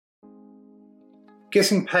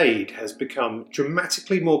Getting paid has become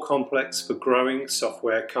dramatically more complex for growing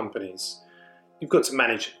software companies. You've got to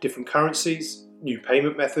manage different currencies, new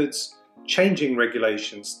payment methods, changing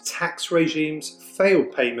regulations, tax regimes,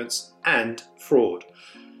 failed payments, and fraud.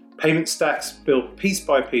 Payment stacks built piece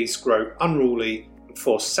by piece grow unruly and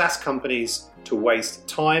force SaaS companies to waste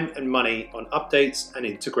time and money on updates and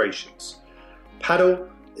integrations. Paddle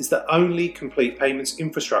is the only complete payments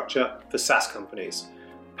infrastructure for SaaS companies.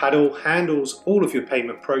 Paddle handles all of your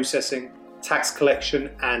payment processing, tax collection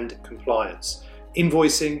and compliance,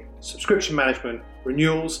 invoicing, subscription management,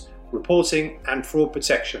 renewals, reporting and fraud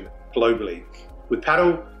protection globally. With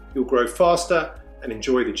Paddle, you'll grow faster and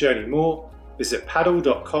enjoy the journey more. Visit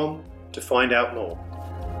paddle.com to find out more.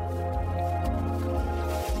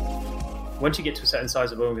 Once you get to a certain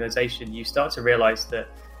size of organization, you start to realize that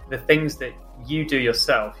the things that you do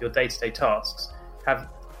yourself, your day-to-day tasks, have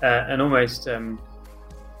an almost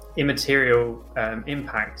immaterial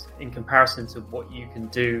impact in comparison to what you can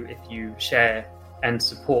do if you share and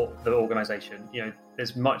support the organization.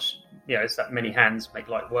 There's much, it's that many hands make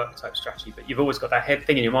light work type strategy, but you've always got that head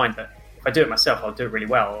thing in your mind that if I do it myself, I'll do it really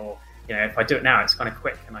well. Or, if I do it now, it's kind of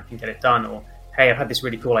quick and I can get it done. Or, hey, I've had this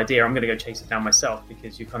really cool idea, I'm going to go chase it down myself,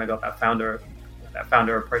 because you've kind of got that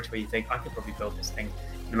founder approach where you think, I could probably build this thing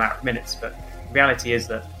in a matter of minutes. But the reality is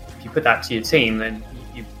that if you put that to your team, then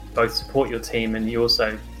you both support your team and you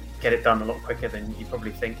also get it done a lot quicker than you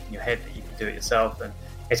probably think in your head that you can do it yourself. And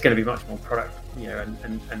it's going to be much more product,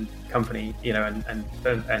 and company,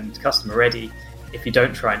 and customer ready if you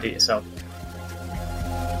don't try and do it yourself.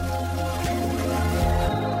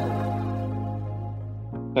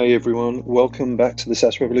 Hey everyone, welcome back to the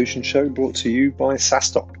SaaS Revolution show, brought to you by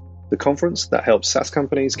SaaS Talk, the conference that helps SaaS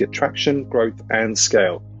companies get traction, growth and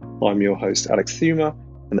scale. I'm your host, Alex Thuma,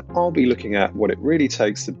 and I'll be looking at what it really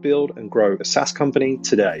takes to build and grow a SaaS company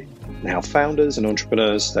today, and how founders and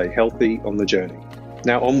entrepreneurs stay healthy on the journey.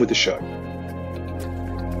 Now on with the show.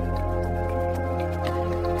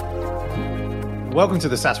 Welcome to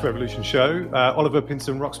the SaaS Revolution show. Oliver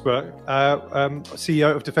Pinson-Roxburgh,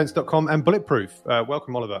 CEO of Defense.com and Bulletproof.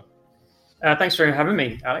 Welcome, Oliver. Thanks for having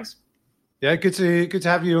me, Alex. Yeah, good to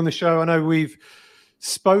have you on the show. I know we've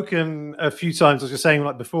spoken a few times, as you're saying,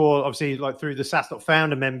 like before, obviously, like through the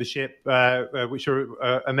SaaS.founder membership, which you're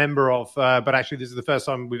a member of. But actually, this is the first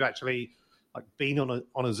time we've actually been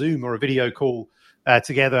on a Zoom or a video call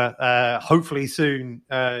together. Hopefully soon,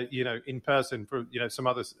 in person for some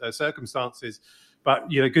other circumstances. But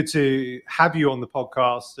good to have you on the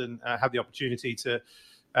podcast and have the opportunity to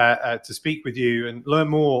speak with you and learn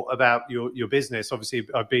more about your business. Obviously,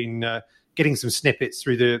 I've been getting some snippets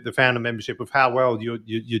through the founder membership of how well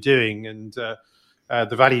you're doing and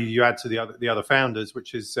the value you add to the other founders,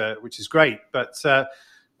 which is great. But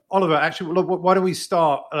Oliver, actually, why don't we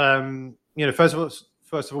start?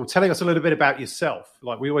 First of all, telling us a little bit about yourself.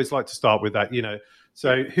 Like we always like to start with that.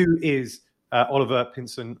 So who is Oliver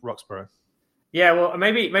Pinson-Roxburgh? Yeah, well,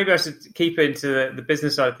 maybe I should keep into the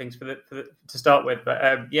business side of things to start with. But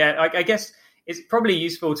I guess it's probably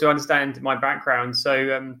useful to understand my background.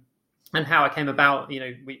 So and how I came about.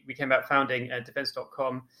 We came about founding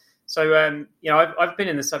Defense.com. So I've been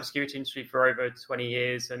in the cybersecurity industry for over 20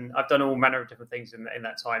 years, and I've done all manner of different things in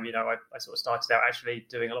that time. I sort of started out actually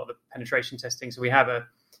doing a lot of the penetration testing. So we have a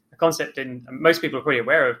concept in most people are pretty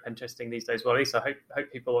aware of pen testing these days. Well, at least I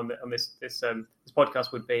hope people on this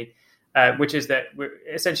podcast would be. Which is that we're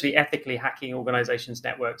essentially ethically hacking organizations'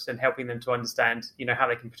 networks and helping them to understand, how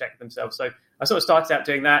they can protect themselves. So I sort of started out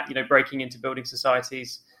doing that, breaking into building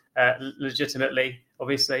societies legitimately,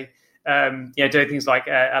 obviously, doing things like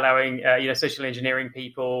allowing, social engineering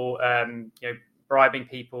people, bribing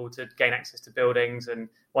people to gain access to buildings, and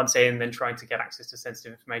once in, then trying to get access to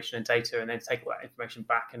sensitive information and data, and then take all that information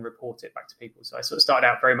back and report it back to people. So I sort of started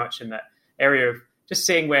out very much in that area of just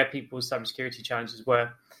seeing where people's cybersecurity challenges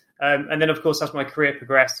were. And then, of course, as my career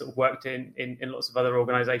progressed, sort of worked in lots of other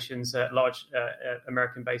organizations, large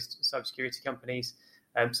American-based cybersecurity companies,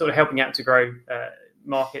 sort of helping out to grow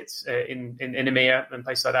markets in EMEA and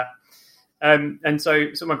places like that. And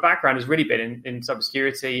so my background has really been in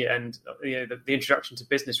cybersecurity, and the introduction to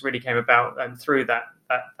business really came about through that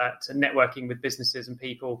networking with businesses and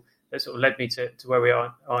people that sort of led me to where we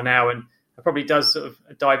are now. And it probably does sort of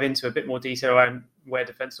dive into a bit more detail around where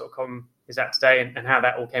Defense.com is at today and how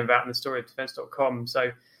that all came about in the story of Defense.com.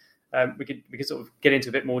 So we could sort of get into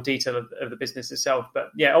a bit more detail of the business itself.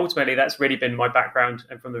 But yeah, ultimately, that's really been my background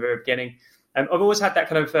and from the very beginning. I've always had that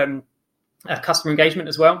kind of customer engagement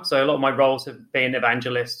as well. So a lot of my roles have been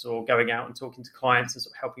evangelists or going out and talking to clients and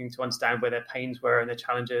sort of helping to understand where their pains were and their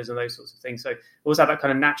challenges and those sorts of things. So I always had that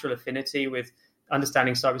kind of natural affinity with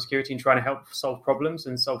understanding cybersecurity and trying to help solve problems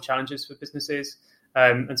and solve challenges for businesses.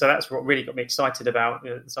 And so that's what really got me excited about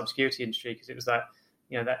the cybersecurity industry, because it was that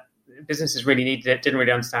that businesses really needed it, didn't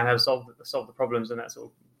really understand how to solve the problems, and that sort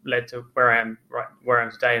of led to where I am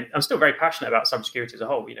today. And I'm still very passionate about cybersecurity as a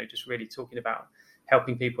whole. Just really talking about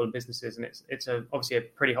helping people and businesses, and it's obviously a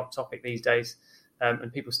pretty hot topic these days,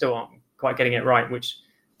 and people still aren't quite getting it right, which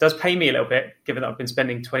does pay me a little bit, given that I've been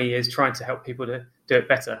spending 20 years trying to help people to do it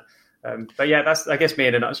better. But yeah, that's, I guess, me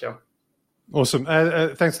in a nutshell. Awesome.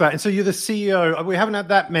 Thanks for that. And so you're the CEO. We haven't had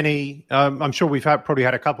that many. I'm sure we've probably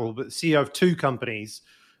had a couple, but CEO of two companies,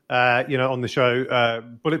 on the show,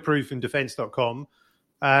 Bulletproof and Defense.com.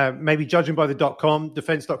 Maybe judging by the .com,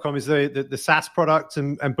 Defense.com is the SaaS product,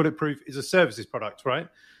 and Bulletproof is a services product, right?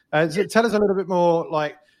 So tell us a little bit more,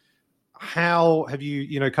 like, how have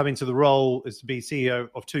you, come into the role as to be CEO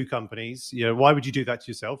of two companies? Why would you do that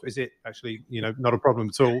to yourself? Is it actually, not a problem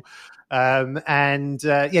at all?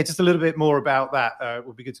 Just a little bit more about that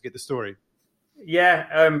would be good to get the story.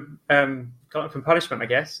 Yeah, from punishment, I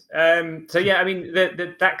guess.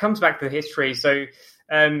 That comes back to the history. So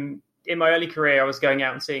in my early career, I was going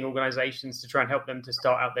out and seeing organizations to try and help them to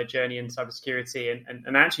start out their journey in cybersecurity.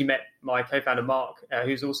 And I actually met my co-founder, Mark,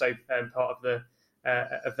 who's also part of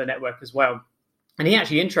the network as well. And he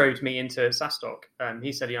actually introed me into SaaStock.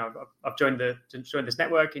 He said, I've joined this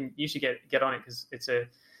network, and you should get on it, because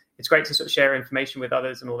it's great to sort of share information with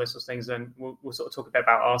others and all those sorts of things. And we'll sort of talk a bit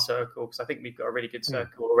about our circle, because I think we've got a really good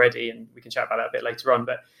circle already, and we can chat about that a bit later on.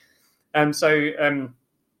 But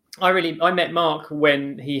I met Mark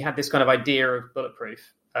when he had this kind of idea of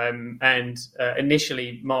Bulletproof.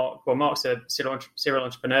 Initially, Mark's a serial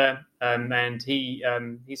entrepreneur, and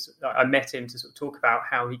I met him to sort of talk about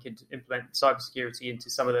how he could implement cybersecurity into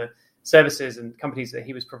some of the services and companies that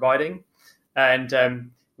he was providing. And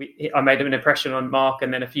I made an impression on Mark,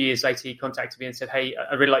 and then a few years later, he contacted me and said, "Hey,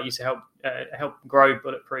 I'd really like you to help grow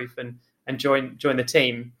Bulletproof and join the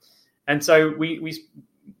team." And so we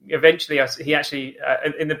eventually, he actually,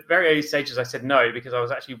 in the very early stages, I said no, because I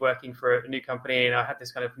was actually working for a new company, and I had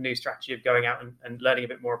this kind of new strategy of going out and learning a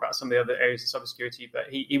bit more about some of the other areas of cybersecurity. But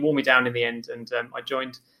he wore me down in the end, and I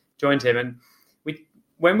joined him. And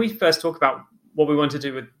when we first talked about what we wanted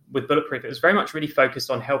to do with Bulletproof, it was very much really focused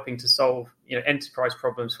on helping to solve enterprise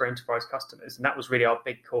problems for enterprise customers, and that was really our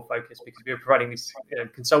big core focus, because we were providing these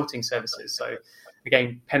consulting services. So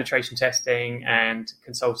again, penetration testing and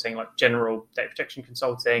consulting, like general data protection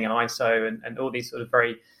consulting and ISO and all these sort of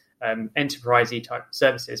very enterprisey type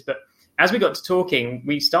services. But as we got to talking,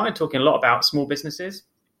 we started talking a lot about small businesses.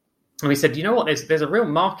 And we said, you know what, there's a real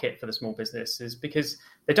market for the small businesses, because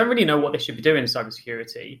they don't really know what they should be doing in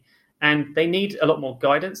cybersecurity, and they need a lot more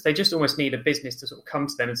guidance. They just almost need a business to sort of come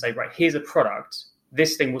to them and say, right, here's a product.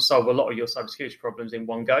 This thing will solve a lot of your cybersecurity problems in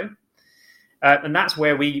one go. And that's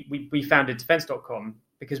where we founded Defense.com,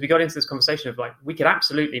 because we got into this conversation of, like, we could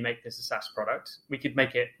absolutely make this a SaaS product. We could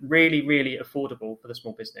make it really, really affordable for the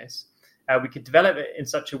small business. We could develop it in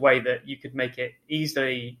such a way that you could make it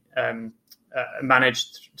easily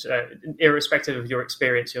managed, irrespective of your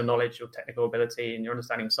experience, your knowledge, your technical ability, and your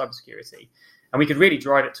understanding of cybersecurity. And we could really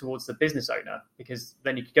drive it towards the business owner, because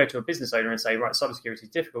then you could go to a business owner and say, right, cybersecurity is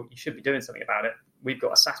difficult. You should be doing something about it. We've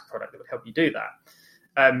got a SaaS product that would help you do that.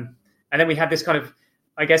 And then we had this kind of,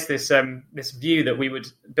 I guess, this view that we would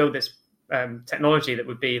build this technology that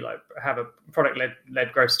would be like, have a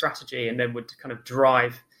product-led growth strategy, and then would kind of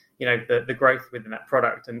drive, the growth within that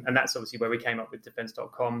product. And that's obviously where we came up with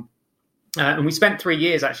Defense.com. And we spent 3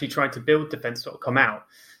 years actually trying to build Defense.com out.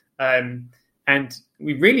 And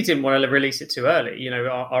we really didn't want to release it too early.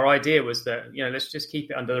 Our idea was that, let's just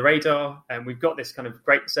keep it under the radar. And we've got this kind of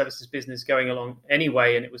great services business going along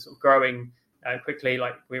anyway, and it was sort of growing quickly.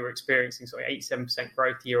 Like, we were experiencing sort of 87%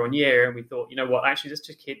 growth year on year. And we thought, you know what, actually, let's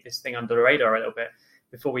just keep this thing under the radar a little bit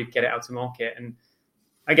before we get it out to market. And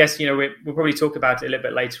I guess, we'll probably talk about it a little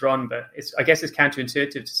bit later on, but it's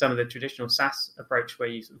counterintuitive to some of the traditional SaaS approach, where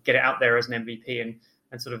you sort of get it out there as an MVP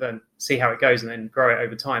and sort of see how it goes and then grow it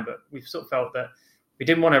over time. But we've sort of felt that we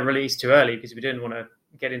didn't want to release too early, because we didn't want to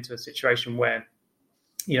get into a situation where,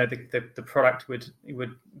 the product would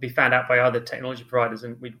be found out by other technology providers,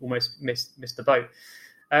 and we'd almost miss the boat.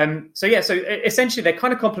 So essentially they're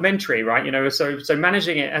kind of complementary, right? So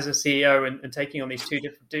managing it as a CEO and taking on these two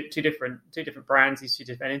different brands, these two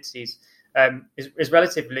different entities, is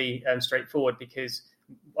relatively straightforward, because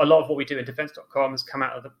a lot of what we do in Defense.com has come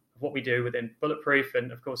out of what we do within Bulletproof.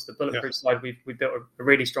 And of course, the Bulletproof side, we've built a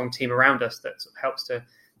really strong team around us that sort of helps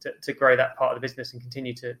to grow that part of the business and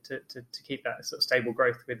continue to keep that sort of stable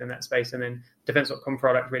growth within that space. And then Defense.com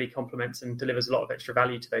product really complements and delivers a lot of extra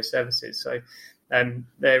value to those services. So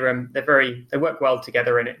They work well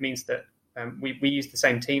together, and it means that we use the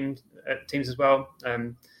same teams as well.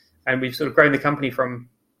 And we've sort of grown the company from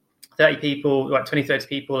 30 people, like 30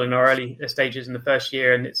 people in our early stages in the first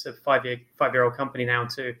year, and it's a five-year-old company now,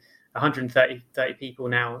 to 130 people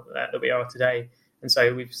now that we are today. And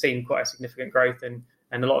so we've seen quite a significant growth, and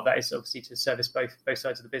a lot of that is obviously to service both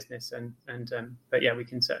sides of the business. But yeah, we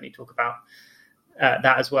can certainly talk about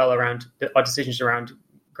that as well, around our decisions around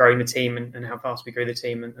growing the team and how fast we grew the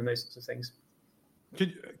team and those sorts of things.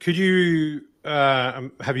 Could you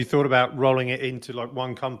have you thought about rolling it into like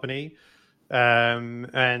one company,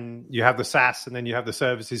 and you have the SaaS and then you have the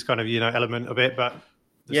services kind of element of it, but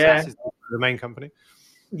the SaaS is the main company?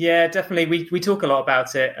 Yeah, definitely. We talk a lot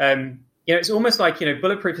about it. It's almost like,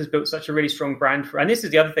 Bulletproof has built such a really strong brand and this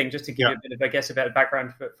is the other thing, just to give you a bit of, I guess, a better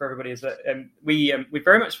background for everybody, is that we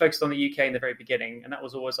very much focused on the UK in the very beginning, and that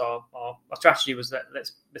was always our strategy, was that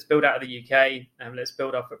let's build out of the UK and let's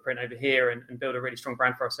build our footprint over here and build a really strong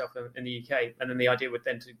brand for ourselves in the UK. And then the idea would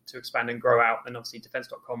then to expand and grow out, and obviously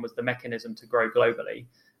defense.com was the mechanism to grow globally.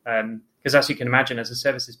 Because as you can imagine, as a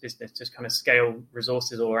services business, just kind of scale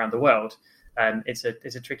resources all around the world, it's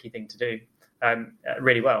a tricky thing to do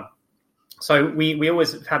really well. So we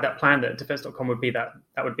always had that plan that defense.com would be that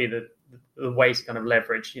would be the way to kind of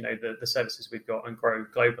leverage, the services we've got and grow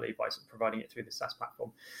globally by sort of providing it through the SaaS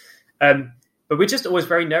platform. But we're just always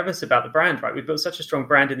very nervous about the brand, right? We've built such a strong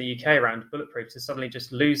brand in the UK around Bulletproof, to suddenly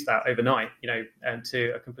just lose that overnight, and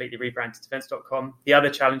to a completely rebranded defense.com. The other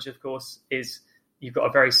challenge, of course, is you've got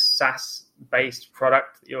a very SaaS-based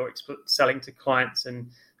product that you're selling to clients and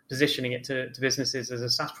positioning it to businesses as a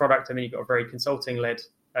SaaS product, and then you've got a very consulting-led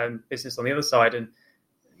business on the other side. And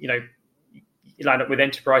you line up with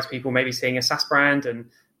enterprise people maybe seeing a SaaS brand, and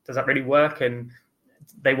does that really work? And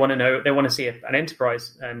they want to see an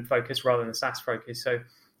enterprise focus rather than a SaaS focus. So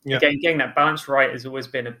again, getting that balance right has always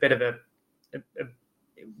been a bit of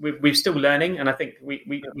we're still learning, and I think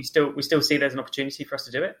we still see there's an opportunity for us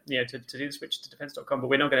to do it, to do the switch to defense.com, but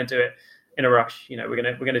we're not going to do it in a rush. We're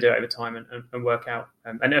going to do it over time and work out.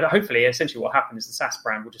 And hopefully, essentially, what happens is the SaaS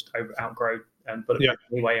brand will just outgrow Bulletproof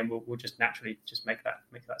anyway, and we'll just naturally just make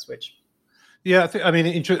that switch. Yeah,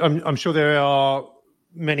 I'm sure there are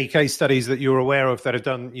many case studies that you're aware of that have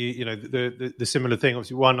done the similar thing.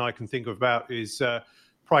 Obviously, one I can think about is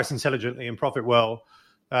Price Intelligently and Profit Well,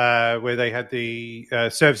 where they had the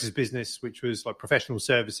services business, which was like professional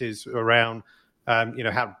services around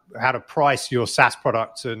how to price your SaaS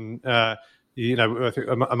products, and I think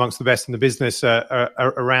amongst the best in the business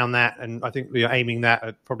around that. And I think we are aiming that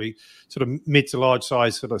at probably sort of mid to large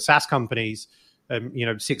size sort of SaaS companies,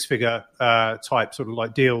 6-figure type sort of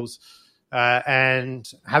like deals, and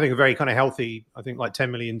having a very kind of healthy, I think like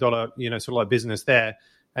 $10 million, sort of like business there,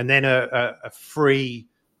 and then a free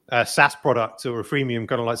SaaS product, or a freemium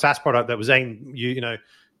kind of like SaaS product that was aimed,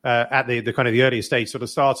 at the kind of the earlier stage sort of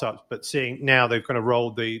startups, but seeing now they've kind of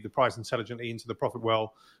rolled the Price Intelligently into the Profit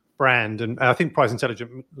Well brand. And I think Price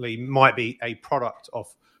Intelligently might be a product of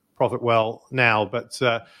Profit Well now, but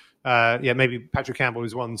maybe Patrick Campbell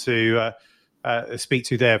is one to speak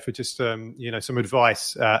to there for just some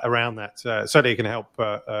advice around that. Certainly it can help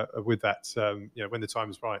with that when the time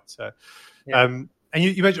is right. And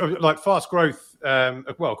you mentioned like fast growth,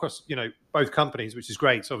 across both companies, which is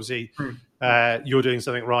great. So obviously, you're doing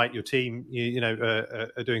something right. Your team,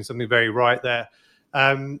 are doing something very right there.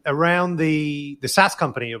 Around the SaaS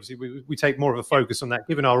company, obviously, we take more of a focus on that,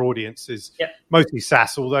 given our audience is mostly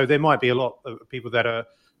SaaS. Although there might be a lot of people that are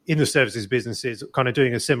in the services businesses, kind of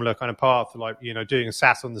doing a similar kind of path, like doing a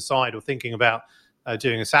SaaS on the side, or thinking about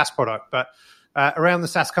doing a SaaS product, but. Around the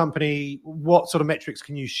SaaS company, what sort of metrics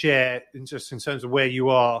can you share in terms of where you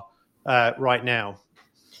are right now?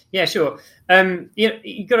 Yeah, sure.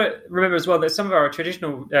 You've got to remember as well that some of our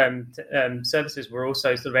traditional services were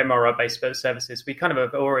also sort of MRR-based services. We kind of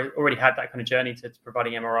have already had that kind of journey to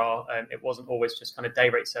providing MRR. It wasn't always just kind of day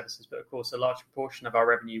rate services, but of course, a large proportion of our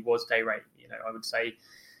revenue was day rate. I would say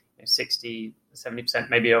 60,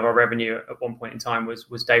 70% maybe of our revenue at one point in time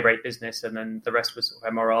was day rate business, and then the rest was sort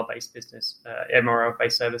of MRR-based business,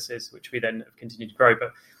 MRR-based services, which we then have continued to grow.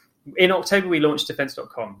 But in October, we launched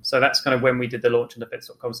defense.com. So that's kind of when we did the launch on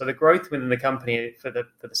defense.com. So the growth within the company for the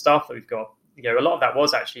staff that we've got, a lot of that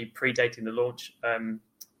was actually predating the launch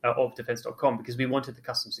of defense.com, because we wanted the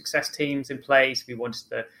customer success teams in place. We wanted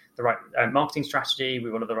the right marketing strategy.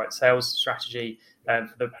 We wanted the right sales strategy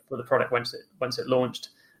for the product once it launched.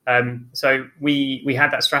 So we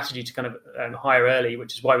had that strategy to kind of hire early,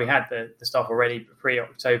 which is why we had the staff already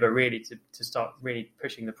pre-October, really to start really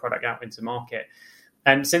pushing the product out into market.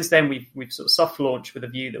 And since then, we've sort of soft launched with a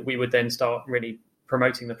view that we would then start really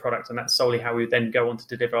promoting the product, and that's solely how we then go on to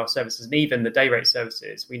deliver our services. And even the day rate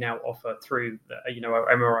services we now offer through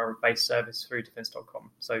our MRR based service through defense.com.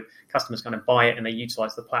 So customers kind of buy it and they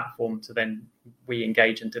utilize the platform to then we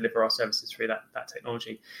engage and deliver our services through that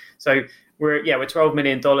technology. So we're $12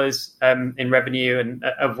 million in revenue, and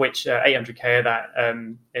of which 800K of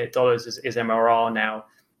that dollars is MRR now.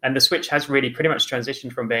 And the switch has really pretty much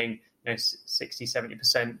transitioned from being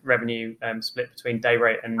 60-70% revenue split between day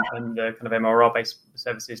rate and the kind of MRR based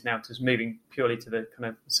services now to moving purely to the kind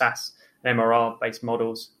of SaaS and MRR based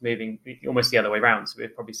models, moving almost the other way around. So we're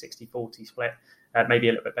probably 60-40 split, maybe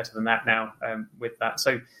a little bit better than that now with that.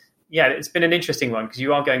 So yeah, it's been an interesting one because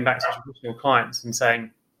you are going back to traditional clients and saying,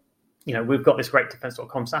 we've got this great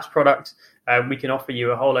defense.com SaaS product. We can offer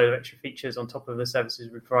you a whole load of extra features on top of the services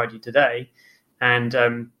we provide you today.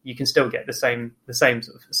 And you can still get the same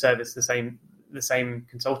sort of service, the same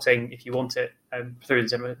consulting if you want it through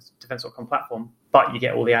the defense.com platform, but you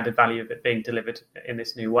get all the added value of it being delivered in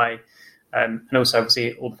this new way. And also,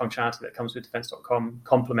 obviously, all the functionality that comes with defense.com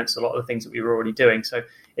complements a lot of the things that we were already doing. So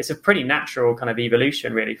it's a pretty natural kind of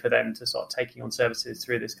evolution, really, for them to start taking on services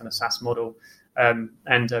through this kind of SaaS model. And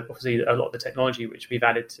obviously, a lot of the technology which we've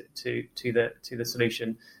added to the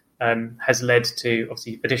solution has led to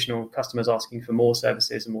obviously additional customers asking for more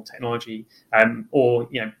services and more technology, or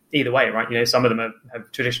either way, right? Some of them have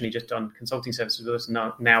traditionally just done consulting services with us, and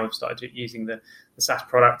now have started using the SaaS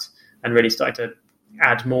product and really started to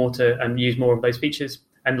add more to and use more of those features,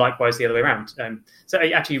 and likewise the other way around. So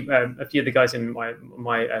actually, a few of the guys in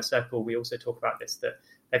my circle, we also talk about this, that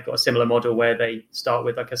they've got a similar model where they start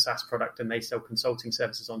with like a SaaS product and they sell consulting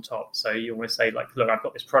services on top. So you always say like, look, I've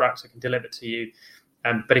got this product, so I can deliver it to you.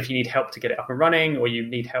 But if you need help to get it up and running, or you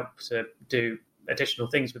need help to do additional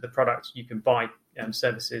things with the product, you can buy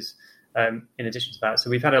services in addition to that. So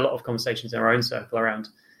we've had a lot of conversations in our own circle around,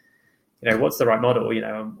 what's the right model,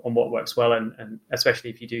 on what works well, and especially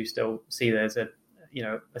if you do still see there's a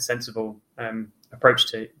sensible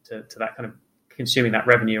approach to that kind of consuming that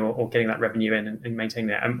revenue or getting that revenue in and maintaining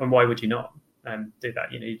that. And why would you not do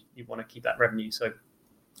that? You want to keep that revenue, so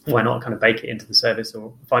why not kind of bake it into the service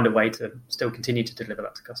or find a way to still continue to deliver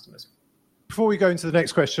that to customers? Before we go into the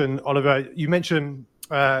next question, Oliver, you mentioned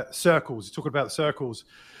circles. Talking about circles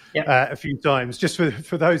a few times. Just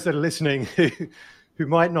for those that are listening who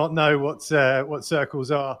might not know what circles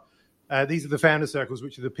are, these are the founder circles,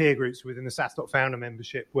 which are the peer groups within the SaaS.founder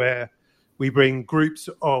membership, where we bring groups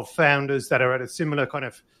of founders that are at a similar kind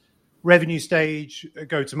of revenue stage,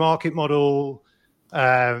 go-to-market model,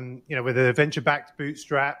 whether venture-backed,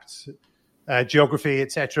 bootstrapped, geography,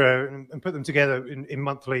 etc., and put them together in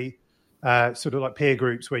monthly sort of like peer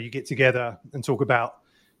groups where you get together and talk about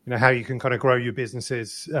how you can kind of grow your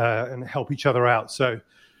businesses and help each other out. So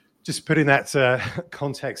just putting that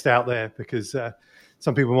context out there, because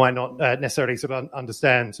some people might not necessarily sort of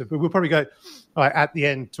understand. So we'll probably go at the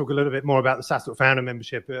end, talk a little bit more about the SaaS.founder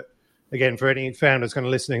membership. But again, for any founders kind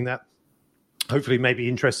of listening, that hopefully may be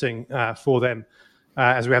interesting for them.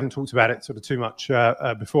 As we haven't talked about it sort of too much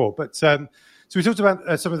before. But so we talked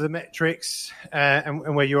about some of the metrics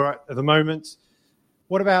and where you're at the moment.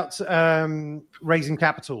 What about raising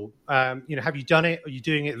capital? Have you done it? Are you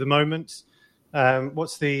doing it at the moment?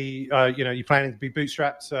 What's the, you're planning to be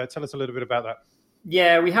bootstrapped? Tell us a little bit about that.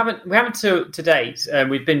 Yeah, we haven't to date.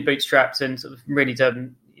 We've been bootstrapped and sort of really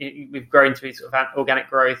done. We've grown through sort of organic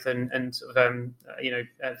growth and sort of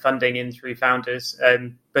funding in through founders.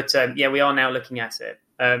 But we are now looking at it.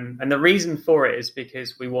 And the reason for it is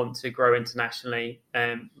because we want to grow internationally.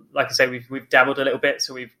 Like I say, we've dabbled a little bit.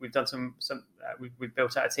 So we've done some we've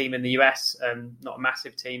built out a team in the US. Not a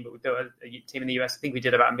massive team, but we built a team in the US. I think we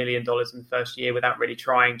did about $1 million in the first year without really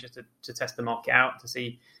trying, just to test the market out to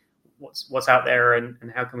see what's out there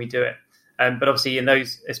and how can we do it. But obviously,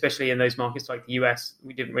 especially in those markets like the US,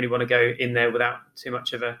 we didn't really want to go in there without too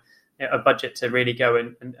much of a budget to really go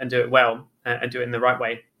and do it well and do it in the right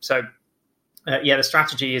way. So, the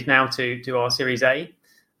strategy is now to do our Series A,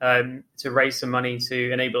 to raise some money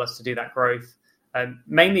to enable us to do that growth.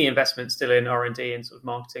 Mainly investment still in R&D and sort of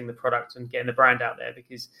marketing the product and getting the brand out there,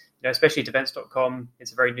 because especially defense.com,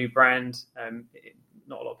 it's a very new brand.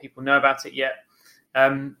 Not a lot of people know about it yet.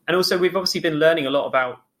 And also, we've obviously been learning a lot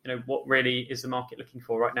about what really is the market looking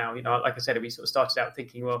for right now. Like I said, we sort of started out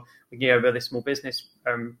thinking, well, we can go over this small business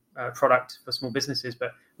product for small businesses,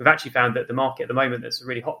 but we've actually found that the market at the moment that's a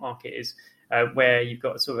really hot market is where you've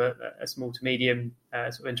got sort of a small to medium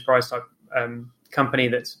sort of enterprise type company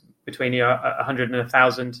that's between 100 and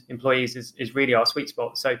 1,000 employees is really our sweet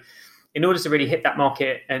spot. So in order to really hit that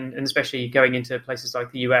market, and especially going into places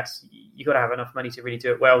like the US, you've got to have enough money to really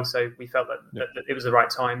do it well. So we felt that it was the right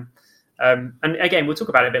time. And again, we'll talk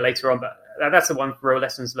about it a bit later on, but that's the one real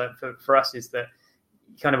lessons learned for us, is that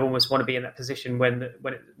you kind of almost want to be in that position when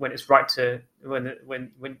it's right to when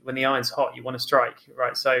the iron's hot, you want to strike,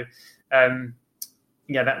 right? So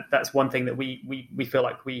that's one thing that we feel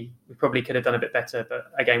like we probably could have done a bit better,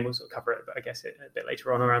 but again, we'll sort of cover it, but I guess a bit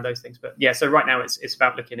later on around those things. But yeah, so right now it's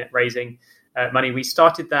about looking at raising money. We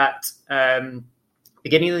started that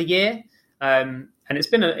beginning of the year, and it's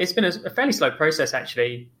been a fairly slow process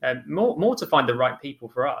actually. More to find the right people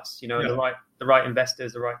for us, the right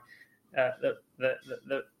investors, the right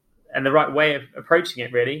and the right way of approaching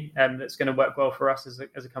it really, that's going to work well for us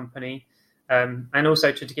as a company. And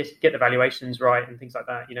also to get the valuations right and things like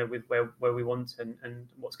that, with where we want and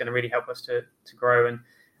what's going to really help us to grow. And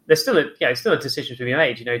there's still a decision to be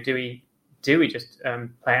made. Do we just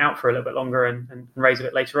play it out for a little bit longer and raise a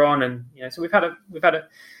bit later on? And so we've had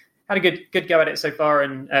a good go at it so far,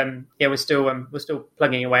 and we're still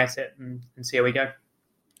plugging away at it and see how we go.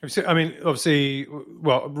 I mean, obviously,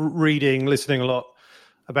 reading, listening a lot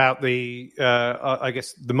about the I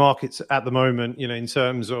guess the markets at the moment. In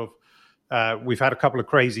terms of we've had a couple of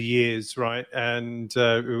crazy years, right? And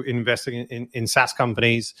investing in SaaS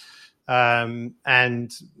companies.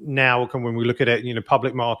 And now when we look at it,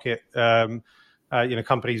 public market,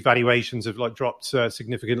 companies' valuations have dropped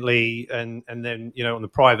significantly. And then, on the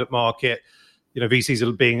private market, VCs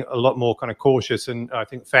are being a lot more kind of cautious. And I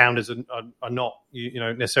think founders are not,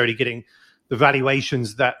 necessarily getting the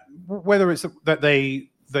valuations that, whether it's that they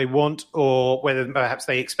want or whether perhaps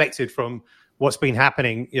they expected from what's been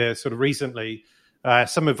happening, sort of recently.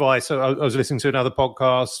 Some advice. I was listening to another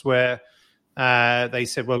podcast where they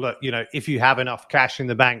said, well, look, if you have enough cash in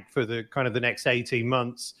the bank for the kind of the next 18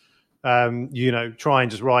 months, try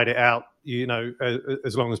and just ride it out,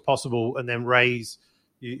 as long as possible, and then raise,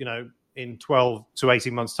 in 12 to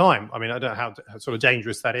 18 months time. I mean, I don't know how sort of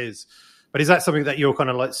dangerous that is, but is that something that you're kind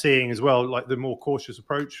of seeing as well, like the more cautious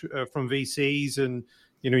approach from VCs? And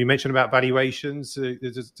you mentioned about valuations.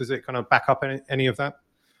 Does it kind of back up any of that?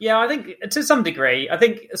 Yeah, I think to some degree. I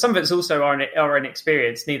think some of it's also our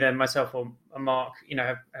inexperience. Neither myself or Mark,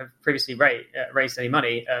 have previously raised any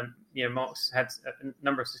money. Mark's had a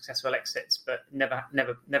number of successful exits, but never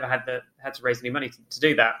had to raise any money to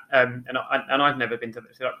do that. And I've never been through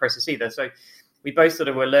that process either. So we both sort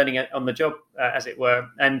of were learning it on the job, as it were.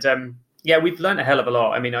 And we've learned a hell of a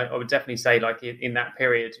lot. I mean, I would definitely say, like in that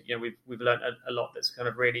period, we've learned a lot that's kind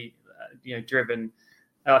of really, driven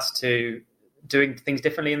us to doing things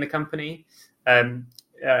differently in the company, and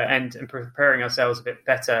preparing ourselves a bit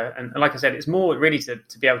better. And like I said, it's more really to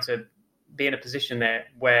be able to be in a position there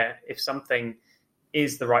where if something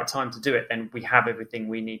is the right time to do it, then we have everything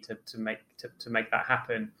we need to make that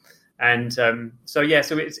happen. And so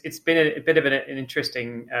it's been a bit of an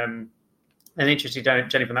interesting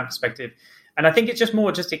journey from that perspective. And I think it's just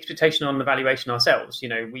more just expectation on the valuation ourselves.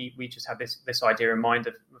 We just had this idea in mind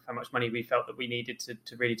of how much money we felt that we needed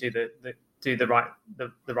to really do the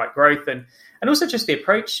right growth, and also just the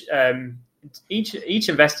approach. Each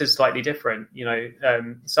investor is slightly different.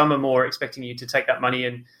 Some are more expecting you to take that money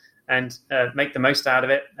and make the most out of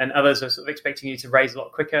it, and others are sort of expecting you to raise a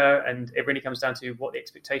lot quicker. And it really comes down to what the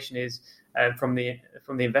expectation is from the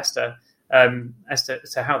investor as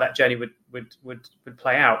to how that journey would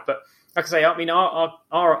play out. But like I say, I mean,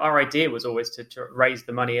 our idea was always to raise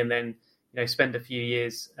the money and then spend a few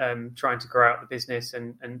years trying to grow out the business,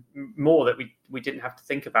 and more that we didn't have to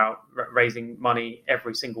think about raising money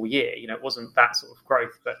every single year. It wasn't that sort of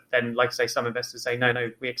growth. But then, like I say, some investors say,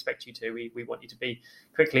 no, we expect you to. We want you to be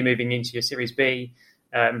quickly moving into your Series B,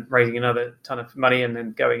 raising another ton of money, and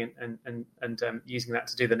then going and using that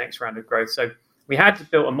to do the next round of growth. So we had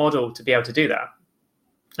built a model to be able to do that.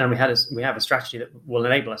 And we have a strategy that will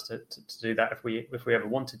enable us to do that if we ever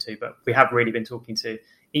wanted to. But we have really been talking to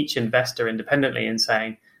each investor independently and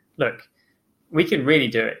saying, look, we can really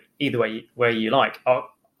do it either way where you like. Our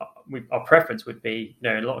preference would be, in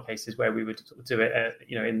a lot of cases where we would sort of do it,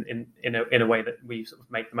 in a way that we sort of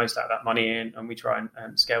make the most out of that money and we try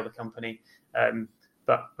and scale the company.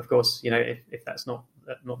 But of course, if that's not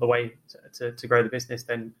the way to grow the business,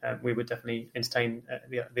 then we would definitely entertain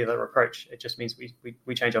the other approach. It just means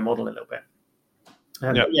we change our model a little bit.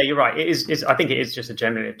 Yeah, you're right. It is. I think it is just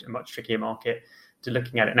generally a much trickier market to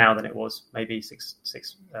looking at it now than it was maybe six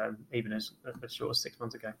even as short as 6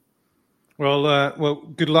 months ago. Well,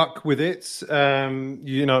 good luck with it.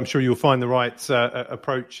 I'm sure you'll find the right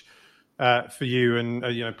approach for you,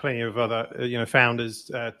 and plenty of other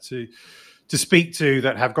founders to speak to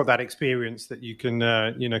that have got that experience that you can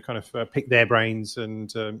kind of pick their brains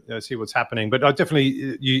and see what's happening. But I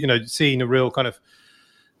definitely seeing a real kind of,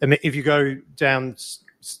 if you go down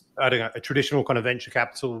I don't know, a traditional kind of venture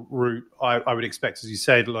capital route, I would expect, as you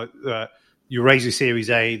said, like you raise your Series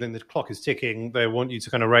A, then the clock is ticking. They want you to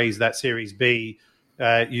kind of raise that Series B,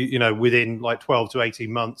 within like 12 to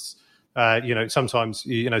 18 months. Sometimes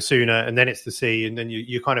sooner, and then it's the C, and then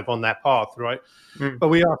you're kind of on that path, right? But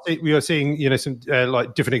we are seeing some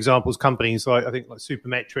like different examples, companies like I think like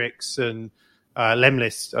Supermetrics and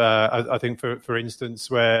Lemlist, I think for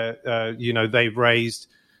instance, where they've raised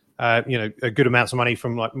a good amounts of money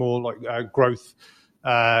from like more like growth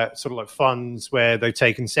sort of like funds where they've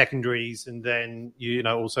taken secondaries and then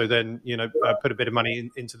put a bit of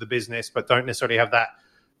money into the business, but don't necessarily have that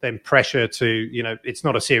then pressure to it's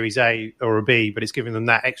not a Series A or a B, but it's giving them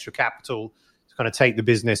that extra capital to kind of take the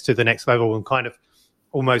business to the next level and kind of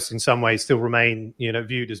almost in some ways still remain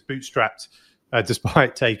viewed as bootstrapped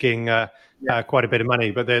despite taking quite a bit of money.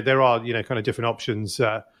 But there are kind of different options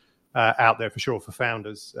out there for sure for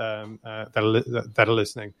founders that are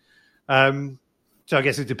listening. So I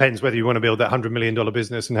guess it depends whether you want to build that $100 million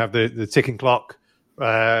business and have the ticking clock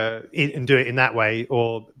and do it in that way,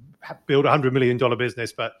 or build a $100 million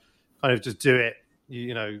business, but kind of just do it,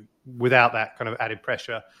 without that kind of added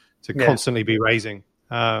pressure to constantly be raising.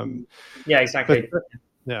 Exactly.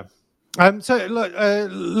 So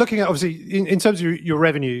looking at obviously in terms of your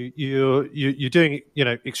revenue, you're doing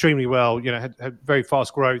extremely well. Had very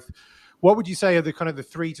fast growth. What would you say are the kind of the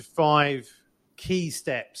 3 to 5 key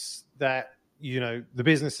steps that the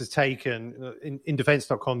business has taken in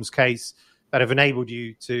Defense.com's case that have enabled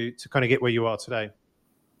you to kind of get where you are today?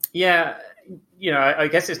 Yeah, I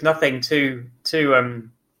guess it's nothing too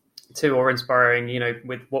awe-inspiring.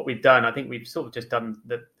 With what we've done, I think we've sort of just done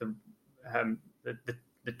the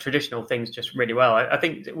traditional things just really well. I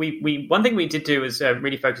think we one thing we did do was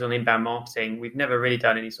really focus on inbound marketing. We've never really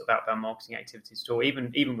done any sort of outbound marketing activities at all.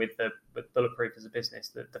 Even with Bulletproof as a business,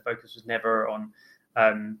 the focus was never on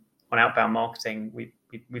outbound marketing.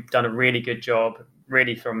 We've done a really good job,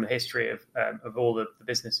 really, from the history of all the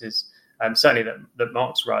businesses, certainly that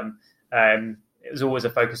Mark's run. It was always a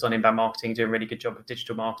focus on inbound marketing, doing a really good job of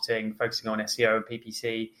digital marketing, focusing on SEO and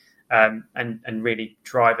PPC, and really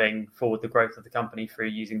driving forward the growth of the company through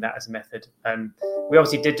using that as a method. We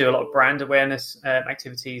obviously did do a lot of brand awareness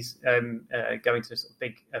activities, going to sort of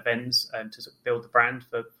big events to sort of build the brand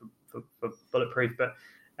for Bulletproof. But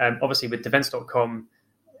obviously with Defense.com,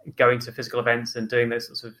 going to physical events and doing those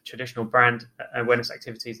sorts of traditional brand awareness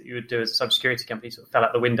activities that you would do as a cybersecurity company sort of fell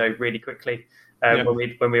out the window really quickly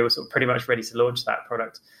when we were sort of pretty much ready to launch that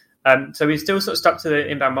product. So we still sort of stuck to the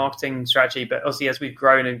inbound marketing strategy, but obviously as we've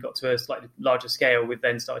grown and got to a slightly larger scale, we've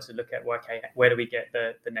then started to look at, where do we get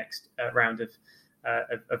the next round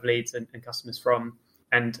of leads and customers from?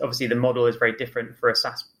 And obviously the model is very different for a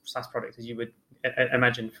SaaS product, as you would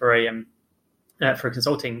imagine for a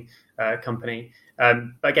consulting company.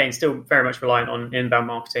 But again, still very much reliant on inbound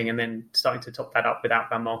marketing and then starting to top that up with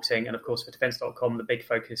outbound marketing. And of course, for Defense.com, the big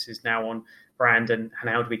focus is now on brand and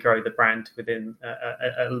how do we grow the brand within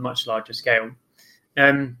a much larger scale.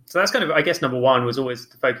 So that's kind of, I guess, number one was always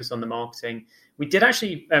to focus on the marketing. We did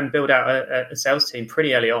actually build out a sales team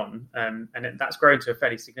pretty early on, and that's grown to a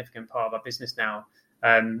fairly significant part of our business now.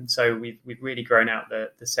 So we've really grown out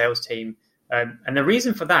the sales team. And the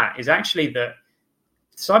reason for that is actually that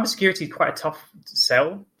cybersecurity is quite a tough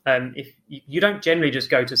sell. If you don't generally just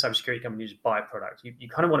go to a cybersecurity company and just buy a product, you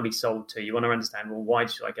kind of want to be sold to. You want to understand, well, why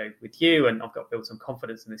should I go with you? And I've got to build some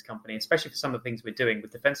confidence in this company, especially for some of the things we're doing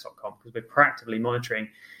with Defense.com, because we're proactively monitoring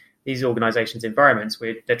these organizations' environments.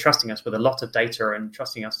 They're trusting us with a lot of data and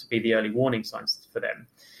trusting us to be the early warning signs for them.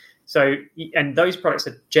 So, and those products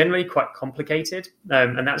are generally quite complicated,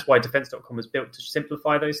 and that's why Defense.com was built to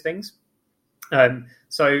simplify those things.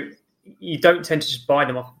 So you don't tend to just buy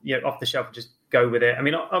them off the shelf and just go with it. I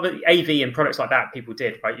mean, AV and products like that, people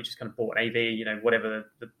did, right? You just kind of bought an AV, whatever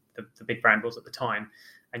the big brand was at the time,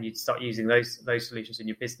 and you'd start using those solutions in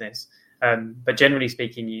your business. But generally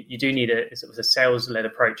speaking, you do need a sort of a sales-led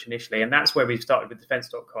approach initially, and that's where we've started with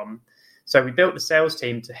Defense.com. So we built the sales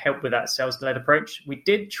team to help with that sales-led approach. We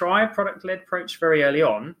did try a product-led approach very early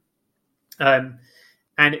on,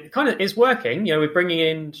 and it kind of is working. We're bringing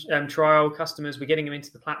in trial customers, we're getting them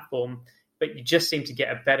into the platform, but you just seem to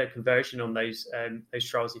get a better conversion on those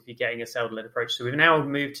trials if you're getting a sales-led approach. So we've now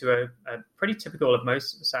moved to a pretty typical of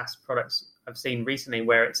most SaaS products I've seen recently,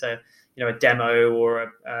 where it's a demo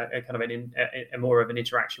or a kind of a more of an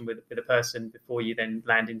interaction with a person before you then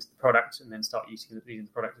land into the product and then start using the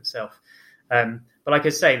product itself. But like I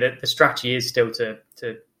say, the strategy is still to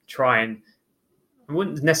try and, I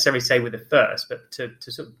wouldn't necessarily say we're the first, but to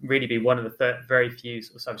sort of really be one of the very few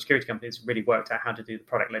sort of cybersecurity companies that really worked out how to do the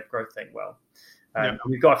product-led growth thing well. And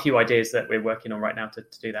we've got a few ideas that we're working on right now to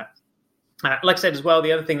do that. Like I said as well,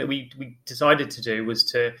 the other thing that we decided to do was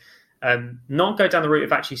to not go down the route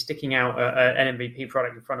of actually sticking out an MVP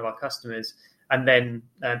product in front of our customers and then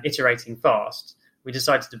iterating fast. We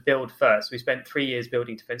decided to build first. We spent 3 years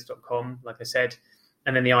building defense.com, like I said.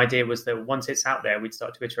 And then the idea was that once it's out there, we'd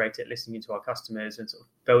start to iterate it, listening to our customers and sort of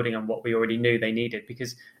building on what we already knew they needed.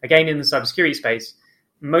 Because again, in the cybersecurity space,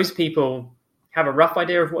 most people have a rough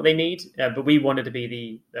idea of what they need, but we wanted to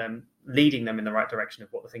be the leading them in the right direction of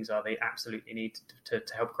what the things are they absolutely need to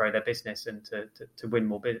help grow their business and to win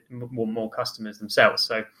more customers themselves.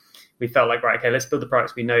 So we felt like, right, okay, let's build the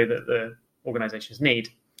products we know that the organizations need.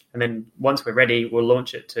 And then once we're ready, we'll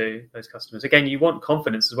launch it to those customers. Again, you want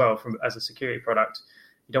confidence as well as a security product.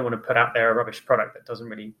 You don't want to put out there a rubbish product that doesn't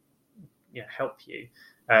really help you.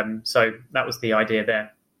 So that was the idea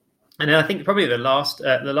there. And then I think probably the last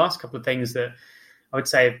couple of things that I would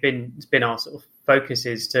say have been our sort of focus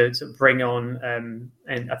is to sort of bring on,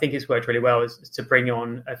 and I think it's worked really well, is to bring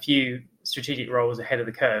on a few strategic roles ahead of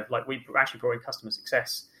the curve. Like we actually brought in customer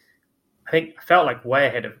success. I felt like way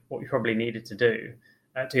ahead of what we probably needed to do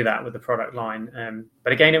that with the product line.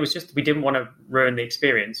 But again, it was just, we didn't want to ruin the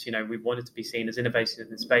experience. We wanted to be seen as innovative in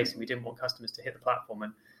the space, and we didn't want customers to hit the platform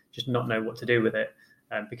and just not know what to do with it,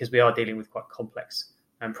 because we are dealing with quite complex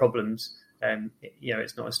problems.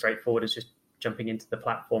 It's not as straightforward as just jumping into the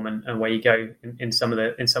platform and away you go. In some of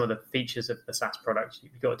the features of the SaaS product,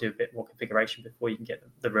 you've got to do a bit more configuration before you can get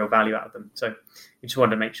the real value out of them. So we just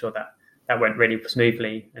wanted to make sure that went really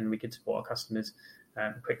smoothly and we could support our customers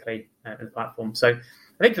quickly in the platform. So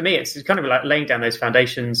I think for me, it's kind of like laying down those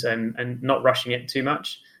foundations and not rushing it too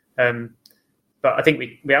much. But I think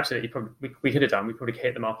we absolutely we could have done. We probably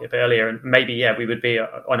hit the market a bit earlier, and maybe we would be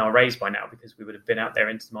on our raise by now because we would have been out there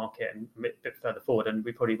into the market and a bit further forward, and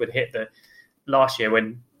we probably would have hit the last year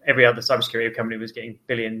when every other cybersecurity company was getting $1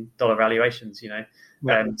 billion valuations.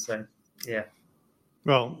 So yeah.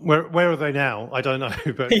 Well, where are they now? I don't know,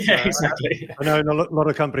 but yeah, exactly. I know a lot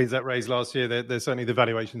of companies that raised last year, they're certainly the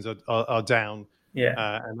valuations are down,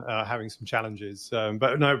 and are having some challenges.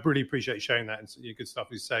 But no, I really appreciate you sharing that, and your good stuff.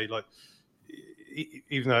 You say, like,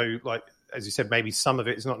 even though, like as you said, maybe some of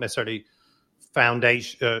it is not necessarily well,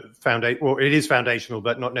 it is foundational,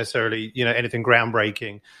 but not necessarily anything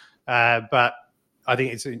groundbreaking. But I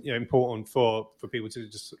think it's important for people to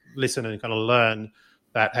just listen and kind of learn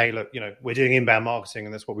that, hey, look, we're doing inbound marketing,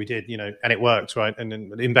 and that's what we did, and it works, right? And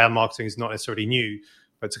then inbound marketing is not necessarily new,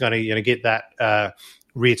 but to kind of get that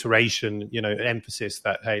reiteration, emphasis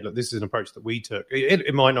that, hey, look, this is an approach that we took.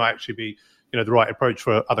 It might not actually be the right approach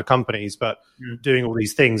for other companies, but doing all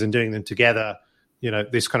these things and doing them together,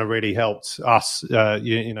 this kind of really helped us,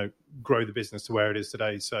 grow the business to where it is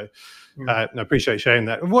today. So, I appreciate sharing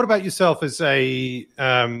that. And what about yourself as a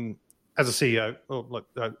CEO, or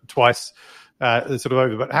twice? Sort of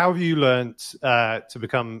over, but how have you learned to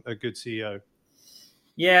become a good CEO?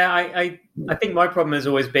 Yeah, I think my problem has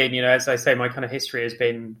always been, as I say, my kind of history has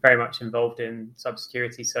been very much involved in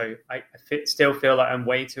cybersecurity. So I still feel like I'm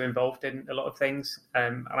way too involved in a lot of things.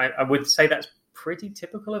 And I would say that's pretty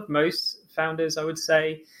typical of most founders, I would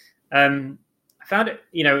say. I found it,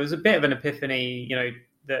 it was a bit of an epiphany,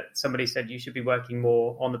 that somebody said you should be working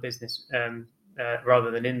more on the business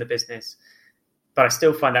rather than in the business. But I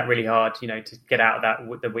still find that really hard, to get out of that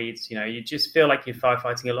with the weeds. You just feel like you're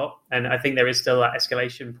firefighting a lot. And I think there is still that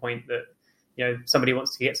escalation point that, somebody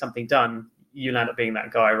wants to get something done. You'll end up being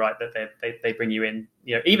that guy, right, that they bring you in.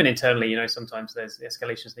 Even internally, sometimes there's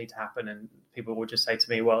escalations need to happen. And people will just say to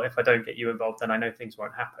me, well, if I don't get you involved, then I know things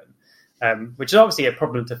won't happen, which is obviously a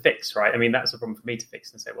problem to fix, right? I mean, that's a problem for me to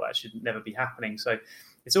fix and say, well, that should never be happening. So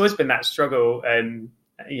it's always been that struggle,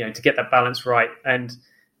 to get that balance right. And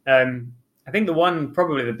I think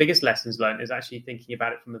probably the biggest lessons learned is actually thinking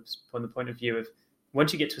about it from the point of view of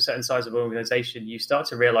once you get to a certain size of organization, you start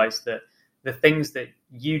to realize that the things that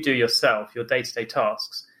you do yourself, your day-to-day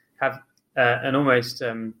tasks, have an almost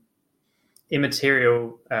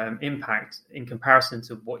immaterial impact in comparison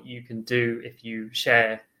to what you can do if you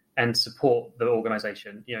share and support the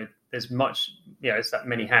organization. There's much, it's that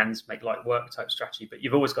many hands make light work type strategy, but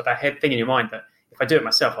you've always got that head thing in your mind that if I do it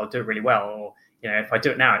myself, I'll do it really well. Or if I do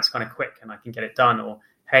it now, it's kind of quick and I can get it done. Or,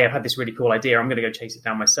 hey, I've had this really cool idea. I'm going to go chase it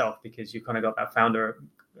down myself, because you've kind of got that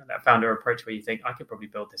founder approach where you think I could probably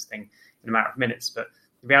build this thing in a matter of minutes. But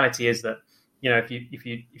the reality is that, if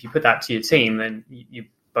you put that to your team, then you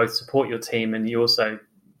both support your team and you also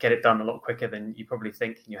get it done a lot quicker than you probably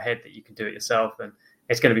think in your head that you can do it yourself. And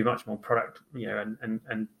it's going to be much more product,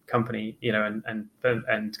 and company,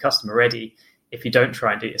 and customer ready if you don't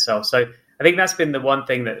try and do it yourself. So I think that's been the one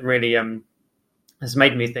thing that really, has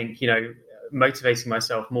made me think, motivating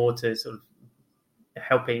myself more to sort of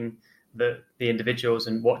helping the individuals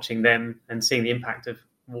and watching them and seeing the impact of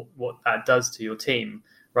what that does to your team,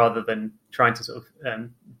 rather than trying to sort of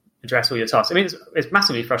address all your tasks. I mean, it's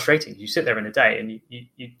massively frustrating. You sit there in a day and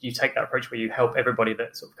you take that approach where you help everybody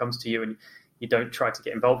that sort of comes to you, and you don't try to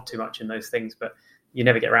get involved too much in those things, but you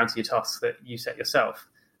never get around to your tasks that you set yourself.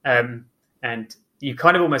 And you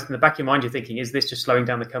kind of almost in the back of your mind, you're thinking, is this just slowing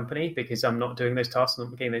down the company because I'm not doing those tasks and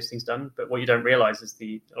not getting those things done? But what you don't realize is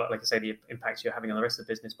like I say, the impacts you're having on the rest of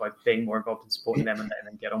the business by being more involved in supporting them and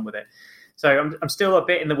then get on with it. So I'm still a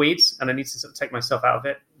bit in the weeds, and I need to sort of take myself out of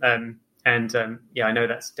it. I know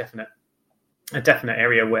that's a definite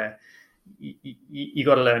area where you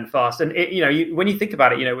got to learn fast. And when you think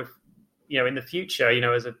about it, in the future,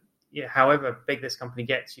 however big this company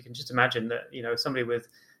gets, you can just imagine that somebody with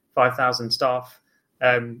 5,000 staff,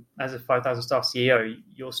 as a 5,000 staff CEO,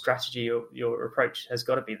 your strategy, your approach has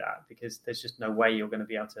got to be that, because there's just no way you're going to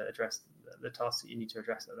be able to address the tasks that you need to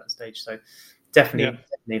address at that stage. So definitely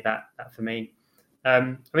that for me.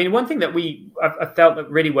 One thing that I felt that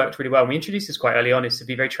really worked really well, and we introduced this quite early on, is to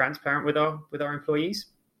be very transparent with our employees.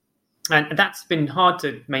 And that's been hard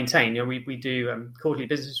to maintain. We do quarterly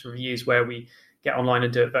business reviews where we get online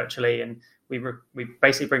and do it virtually, and we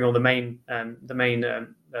basically bring all the main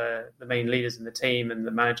leaders in the team and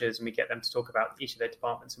the managers, and we get them to talk about each of their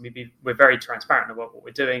departments. And we're very transparent about what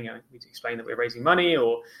we're doing. We explain that we're raising money,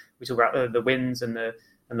 or we talk about the wins and the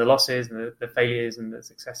losses and the failures and the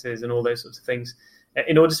successes and all those sorts of things,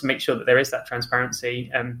 in order to make sure that there is that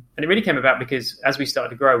transparency. And it really came about because as we started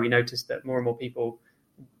to grow, we noticed that more and more people,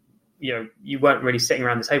 you weren't really sitting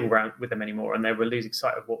around the table with them anymore, and they were losing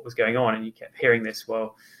sight of what was going on. And you kept hearing this,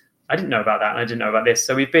 well, I didn't know about that, and I didn't know about this.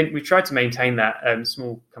 So we've tried to maintain that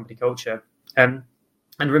small company culture, and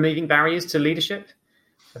removing barriers to leadership.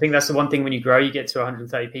 I think that's the one thing when you grow, you get to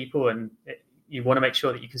 130 people, and you want to make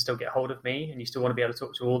sure that you can still get hold of me, and you still want to be able to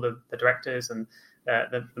talk to all the directors and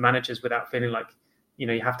the managers without feeling like you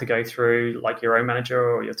have to go through like your own manager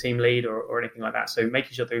or your team lead or anything like that. So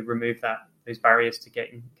making sure that we remove those barriers to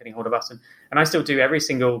getting hold of us, and I still do every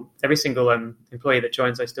single employee that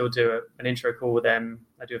joins. I still do an intro call with them.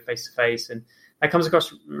 I do a face-to-face, and that comes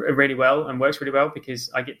across really well and works really well, because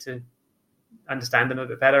I get to understand them a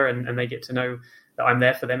bit better, and they get to know that I'm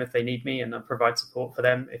there for them if they need me, and I provide support for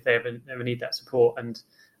them if they ever need that support. And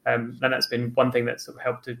that's been one thing that's sort of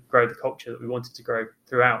helped to grow the culture that we wanted to grow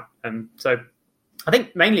throughout. So I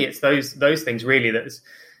think mainly it's those things really that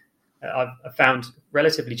I've found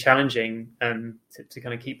relatively challenging to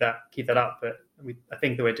kind of keep that up. But I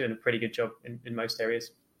think that we're doing a pretty good job in most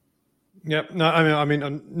areas. Yeah, no, I mean,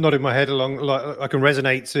 I'm nodding my head along. Like, I can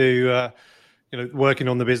resonate to working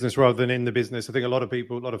on the business rather than in the business. I think a lot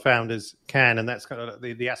of founders can, and that's kind of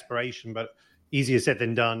the aspiration, but easier said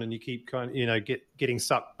than done. And you keep kind of getting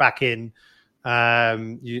sucked back in.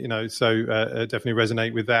 So definitely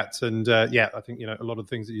resonate with that. And I think a lot of the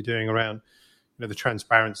things that you're doing around the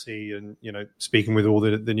transparency and speaking with all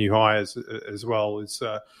the new hires as well is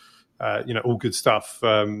all good stuff.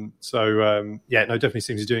 Definitely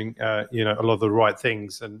seems you're doing a lot of the right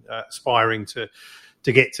things, and aspiring to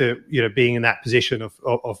get to being in that position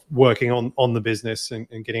of working on the business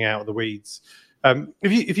and getting out of the weeds.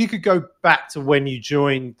 If you could go back to when you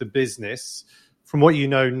joined the business, from what you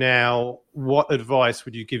know now, what advice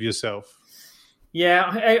would you give yourself? Yeah,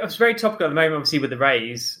 I was very topical at the moment, obviously, with the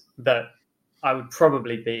raise, that I would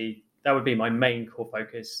that would be my main core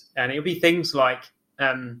focus. And it would be things like,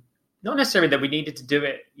 not necessarily that we needed to do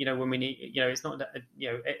it, when we need, it's not,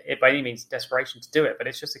 it by any means desperation to do it, but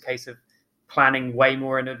it's just a case of planning way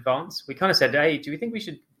more in advance. We kind of said, hey, do we think we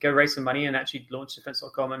should go raise some money and actually launch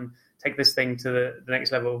defense.com and take this thing to the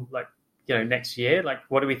next level, like, next year? Like,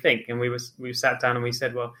 what do we think? And we sat down and we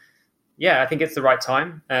said, well, yeah, I think it's the right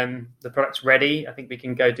time. The product's ready. I think we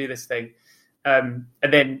can go do this thing. And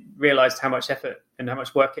then realized how much effort and how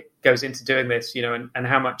much work it goes into doing this, and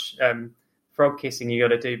how much frog kissing you got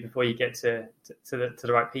to do before you get to the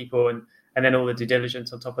right people, and then all the due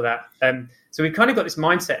diligence on top of that. So we've kind of got this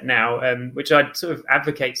mindset now, which I'd sort of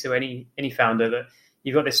advocate to any founder, that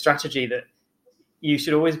you've got this strategy that you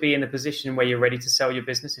should always be in a position where you're ready to sell your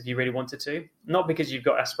business if you really wanted to. Not because you've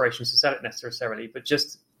got aspirations to sell it necessarily, but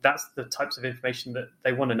just that's the types of information that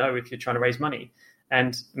they want to know if you're trying to raise money.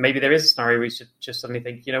 And maybe there is a scenario where you should just suddenly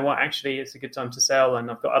think, actually it's a good time to sell,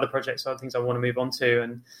 and I've got other projects, other things I want to move on to.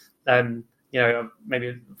 And,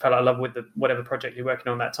 maybe fell out of love with whatever project you're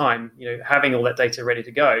working on that time. Having all that data ready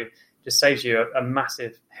to go just saves you a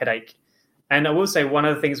massive headache. And I will say one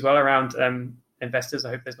other thing as well around investors. I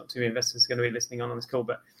hope there's not too many investors going to be listening on this call,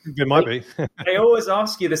 but there might be. They always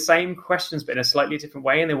ask you the same questions, but in a slightly different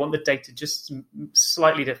way, and they want the data just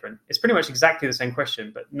slightly different. It's pretty much exactly the same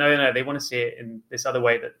question, but no, they want to see it in this other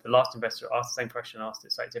way that the last investor asked the same question and asked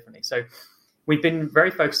it slightly differently. So we've been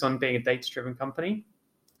very focused on being a data-driven company.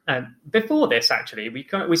 Before this, actually,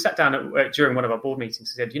 we sat down during one of our board meetings and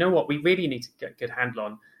said, you know what, we really need to get a good handle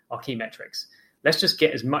on our key metrics. Let's just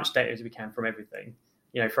get as much data as we can from everything.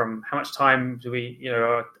 From how much time do we,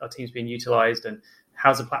 our team's being utilized, and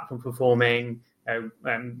how's the platform performing?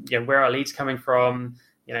 Where are our leads coming from?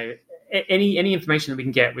 Any information that we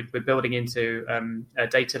can get, we're building into a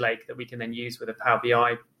data lake that we can then use with a Power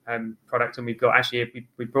BI product. And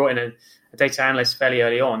we brought in a data analyst fairly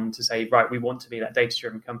early on to say, right, we want to be that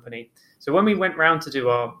data-driven company. So when we went round to do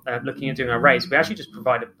our looking at doing our raise, we actually just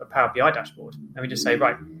provide a Power BI dashboard, and we just say,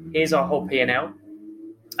 right, here's our whole P&L.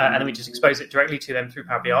 And then we just expose it directly to them through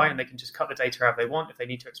Power BI, and they can just cut the data out if they want. If they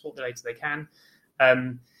need to export the data, they can.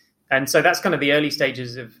 And so that's kind of the early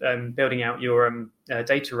stages of building out your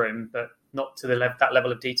data room, but not to that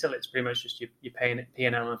level of detail. It's pretty much just you're paying it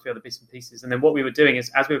P&L and a few other bits and pieces. And then what we were doing is,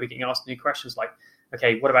 as we were getting asked new questions like,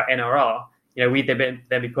 okay, what about NRR? We'd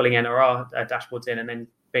then be pulling NRR dashboards in and then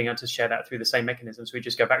being able to share that through the same mechanisms. We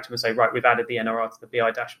just go back to them and say, right, we've added the NRR to the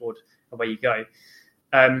BI dashboard, away you go.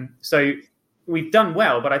 So we've done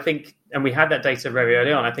well, but I think, and we had that data very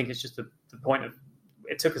early on, I think it's just the point of,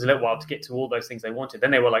 it took us a little while to get to all those things they wanted.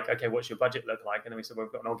 Then they were like, okay, what's your budget look like? And then we said, well,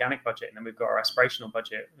 we've got an organic budget, and then we've got our aspirational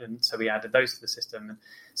budget. And so we added those to the system. And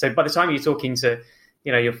so by the time you're talking to,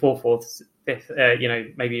 your fourth, fifth,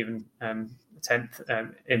 maybe even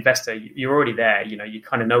 10th investor, you're already there. You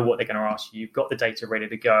kind of know what they're going to ask you. You've got the data ready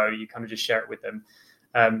to go. You kind of just share it with them.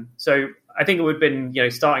 So I think it would have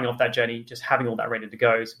been, starting off that journey, just having all that ready to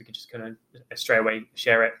go, so we could just kind of straight away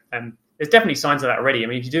share it. There's definitely signs of that already. I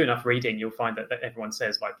mean, if you do enough reading, you'll find that everyone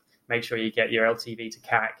says, like, make sure you get your LTV to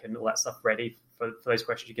CAC and all that stuff ready for those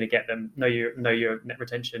questions. You're going to get them. Know your net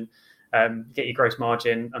retention, get your gross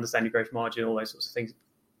margin, understand your gross margin. All those sorts of things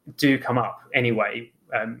do come up anyway.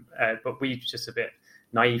 But we just a bit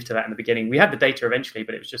naive to that in the beginning. We had the data eventually,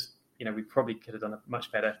 but it was just, we probably could have done a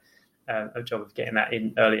much better a job of getting that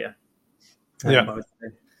in earlier. No,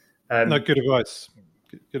 good advice.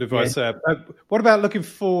 Good advice there. What about looking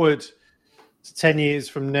forward to 10 years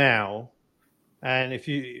from now? And if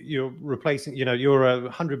you're replacing, you're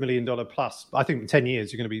 $100 million plus, I think in 10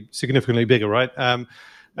 years, you're going to be significantly bigger, right?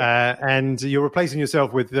 And you're replacing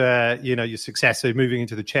yourself with, your successor moving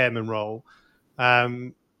into the chairman role.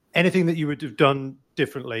 Anything that you would have done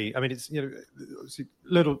differently? I mean, it's a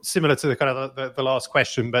little similar to the kind of the last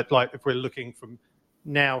question, but like if we're looking from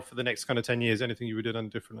now for the next kind of 10 years, anything you would have done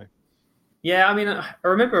differently? Yeah, I mean, I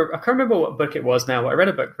can't remember what book it was now, but I read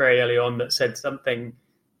a book very early on that said something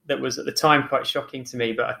that was at the time quite shocking to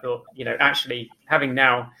me. But I thought, actually having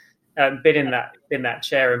now been in that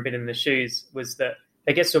chair and been in the shoes, was that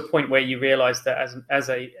it gets to a point where you realize that as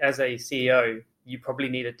a CEO, you probably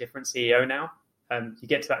need a different CEO now. You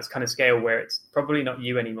get to that kind of scale where it's probably not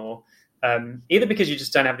you anymore, either because you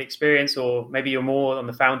just don't have the experience, or maybe you're more on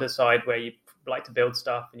the founder side where you like to build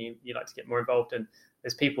stuff and you like to get more involved. And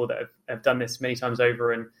there's people that have done this many times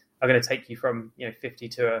over and are going to take you from 50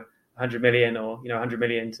 to 100 million, or 100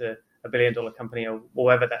 million to $1 billion company, or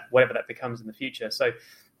whatever that becomes in the future. So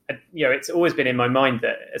it's always been in my mind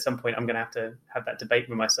that at some point I'm going to have that debate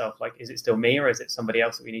with myself, like, is it still me or is it somebody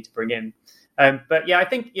else that we need to bring in? But I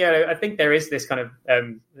think there is this kind of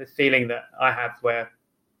the feeling that I have where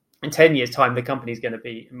in 10 years time the company is going to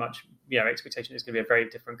be much, expectation is going to be a very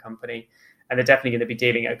different company, and they're definitely going to be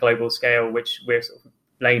dealing at a global scale, which we're sort of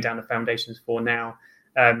laying down the foundations for now.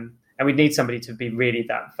 And we need somebody to be really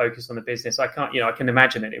that focused on the business. I can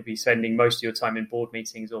imagine that it'll be spending most of your time in board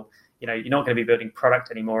meetings, or, you're not going to be building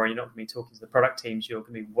product anymore, and you're not going to be talking to the product teams. You're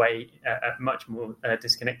going to be way much more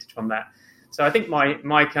disconnected from that. So I think my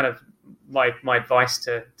advice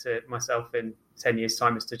to myself in 10 years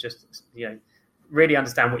time is to just, really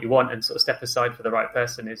understand what you want and sort of step aside for the right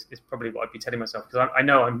person is probably what I'd be telling myself. Because I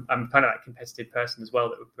know I'm kind of that competitive person as well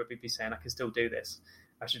that would probably be saying, I can still do this.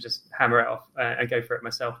 I should just hammer it off and go for it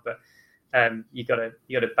myself. But you got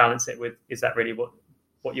to balance it with, is that really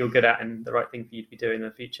what you're good at and the right thing for you to be doing in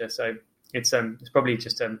the future? So it's probably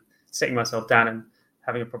just sitting myself down and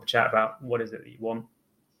having a proper chat about what is it that you want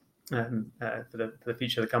for the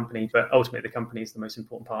future of the company. But ultimately, the company is the most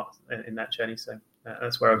important part in that journey. So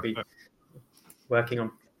that's where I'll be working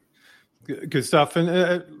on. Good stuff.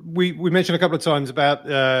 And we mentioned a couple of times about,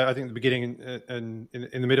 I think, the beginning and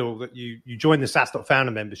in the middle, that you joined the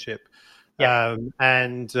SaaS.founder membership. Yeah.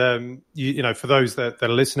 For those that are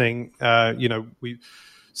listening,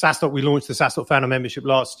 SaaStock, we launched the SaaStock founder membership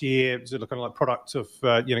last year. It was a kind of like product of,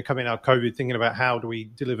 coming out of COVID, thinking about how do we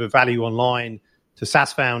deliver value online to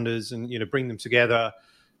SaaS founders and, bring them together.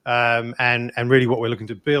 And really what we're looking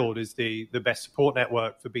to build is the best support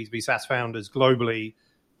network for B2B SaaS founders globally,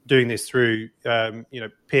 doing this through,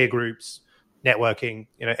 peer groups, networking,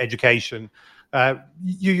 education.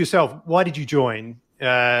 You yourself, why did you join?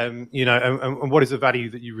 And what is the value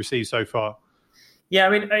that you received so far? Yeah, I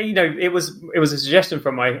mean, it was a suggestion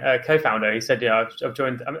from my co-founder. He said, I've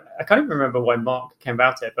joined. I can't even remember why Mark came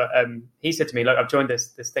about it, but he said to me, look, I've joined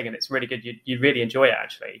this thing and it's really good. You really enjoy it,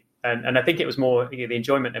 actually. And I think it was more the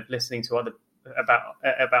enjoyment of listening to about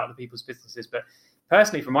other people's businesses. But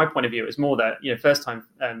personally, from my point of view, it was more that, first time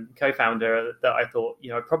co-founder that I thought,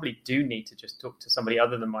 I probably do need to just talk to somebody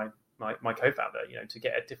other than my co-founder, to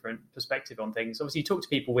get a different perspective on things. Obviously, you talk to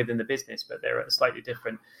people within the business, but they're at slightly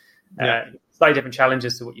different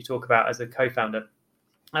challenges to what you talk about as a co-founder.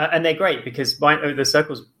 And they're great because the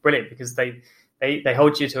circle's brilliant because they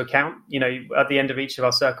hold you to account. At the end of each of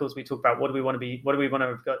our circles, we talk about what do we want to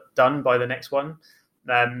have got done by the next one.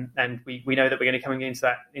 And we know that we're going to be coming into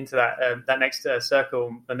that next circle,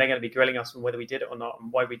 and they're going to be grilling us on whether we did it or not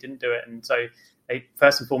and why we didn't do it. And so,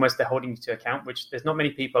 first and foremost, they're holding you to account. Which there's not many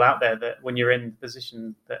people out there that, when you're in the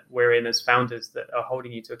position that we're in as founders, that are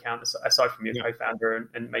holding you to account aside from your co-founder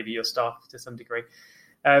and maybe your staff to some degree.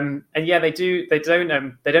 They do. They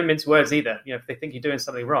don't mince words either. If they think you're doing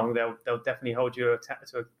something wrong, they'll definitely hold you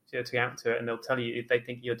to account to it, and they'll tell you if they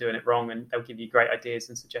think you're doing it wrong, and they'll give you great ideas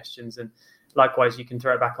and suggestions. And likewise, you can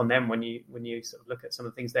throw it back on them when you sort of look at some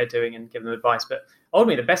of the things they're doing and give them advice. But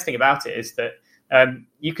ultimately, the best thing about it is that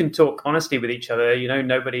you can talk honestly with each other.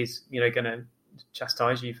 Nobody's going to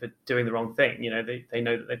chastise you for doing the wrong thing. They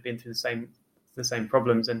know that they've been through the same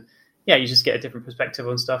problems, and you just get a different perspective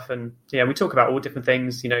on stuff. And we talk about all different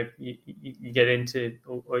things. You get into,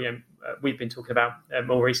 or we've been talking about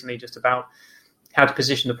more recently just about how to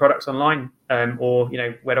position the products online, or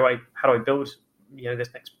how do I build this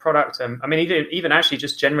next product. Even actually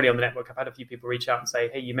just generally on the network, I've had a few people reach out and say,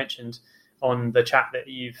 hey, you mentioned on the chat that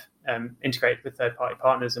you've integrated with third-party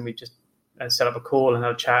partners, and we've just set up a call and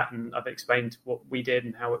had a chat, and I've explained what we did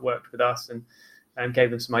and how it worked with us, and gave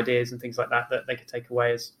them some ideas and things like that they could take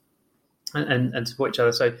away and support each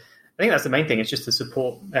other. So I think that's the main thing. It's just the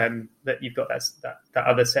support that you've got that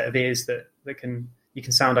other set of ears that you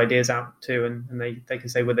can sound ideas out to, and they can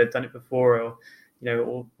say whether they've done it before, or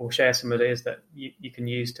or share some ideas that you can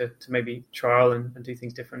use to maybe trial and do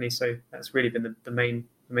things differently. So that's really been the main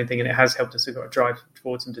thing, and it has helped us to drive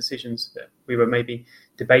towards some decisions that we were maybe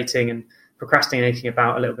debating and procrastinating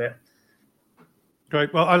about a little bit.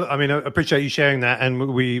 Great. Well, I appreciate you sharing that,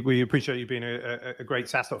 and we appreciate you being a great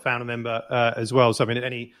SaaStock founder member as well. So,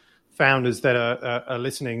 any founders that are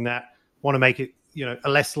listening that want to make it, a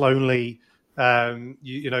less lonely, kind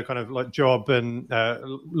of like job, and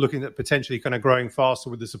looking at potentially kind of growing faster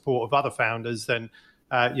with the support of other founders, then,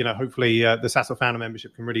 hopefully the SaaStock founder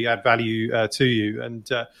membership can really add value to you. And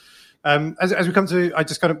as we come to, I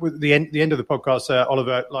just kind of with the end of the podcast,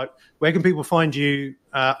 Oliver, like, where can people find you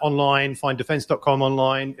online? Find defense.com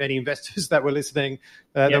online. Any investors that were listening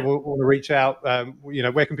that will want to reach out,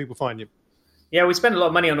 where can people find you? Yeah, we spend a lot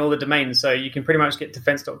of money on all the domains, so you can pretty much get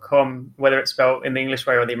defense.com, whether it's spelled in the English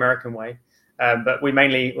way or the American way. But we're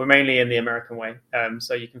mainly in the American way.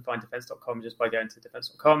 So you can find defense.com just by going to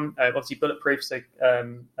defense.com. Obviously, Bulletproof, so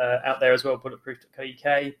out there as well,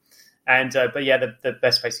 bulletproof.co.uk. And the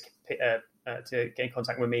best place to get in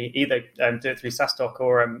contact with me, either do it through SaaStock,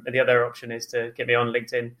 or the other option is to get me on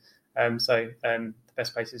LinkedIn. The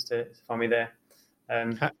best place is to find me there.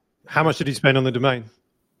 How much did you spend on the domain?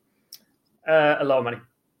 A lot of money.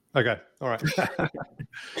 Okay, all right.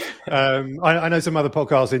 I know some other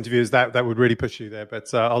podcast interviews that would really push you there,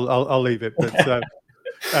 but I'll leave it. But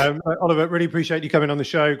Oliver, really appreciate you coming on the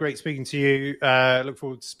show. Great speaking to you. Look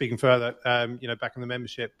forward to speaking further, back in the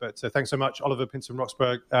membership. But thanks so much, Oliver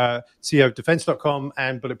Pinson-Roxburgh, CEO of Defense.com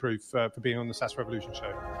and Bulletproof, for being on the SaaS Revolution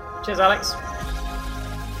show. Cheers, Alex.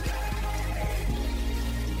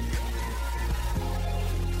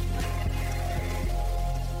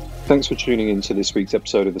 Thanks for tuning in to this week's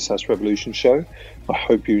episode of the SaaS Revolution show. I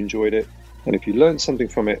hope you enjoyed it. And if you learned something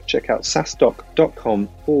from it, check out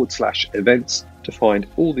saastock.com/events to find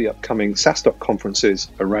all the upcoming SaaStock conferences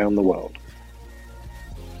around the world.